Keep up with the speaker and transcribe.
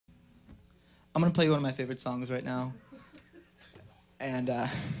I'm gonna play you one of my favorite songs right now. And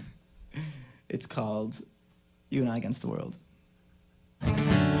it's called You and I Against the World.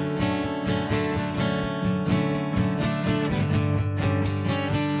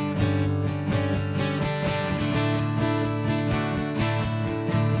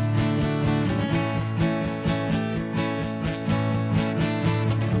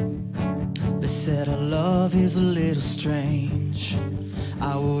 They said our love is a little strange.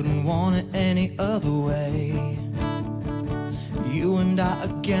 I wouldn't want it any other way. You and I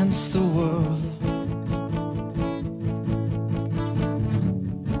against the world.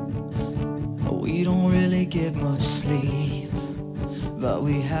 We don't really get much sleep, but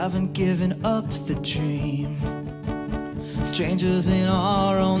we haven't given up the dream. Strangers in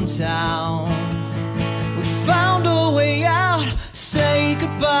our own town, we found a way out. Say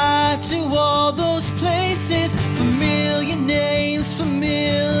goodbye to all those places, familiar names,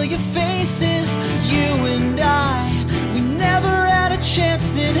 familiar faces. You and I, we never had a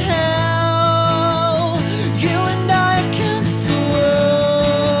chance in hell. You and I against the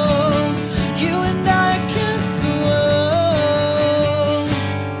world. You and I against the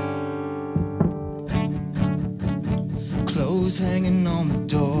world. Clothes hanging on the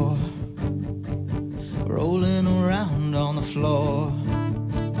door, rolling around on the floor.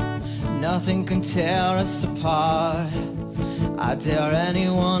 Nothing can tear us apart. I dare any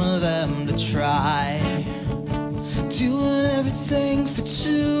one of them to try. Doing everything for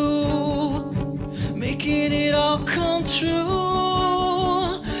two, making it all come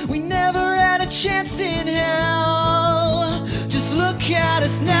true. We never had a chance in hell. Just look at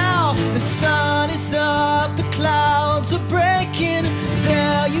us now. The sun is up, the clouds are breaking.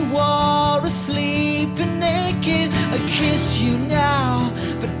 There you are, asleep and naked. I kiss you now,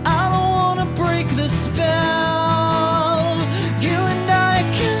 but I don't wanna break the spell. You and I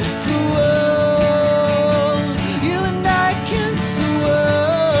against the world. You and I against the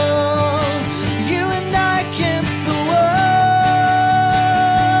world. You and I against the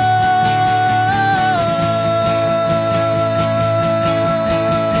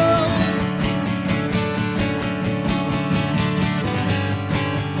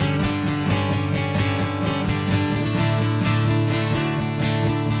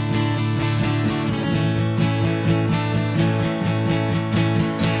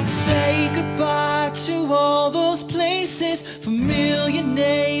goodbye to all those places, familiar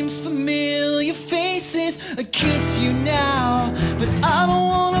names, familiar faces. I kiss you now, but I don't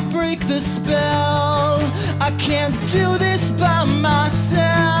wanna break the spell. I can't do this by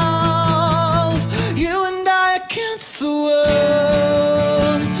myself.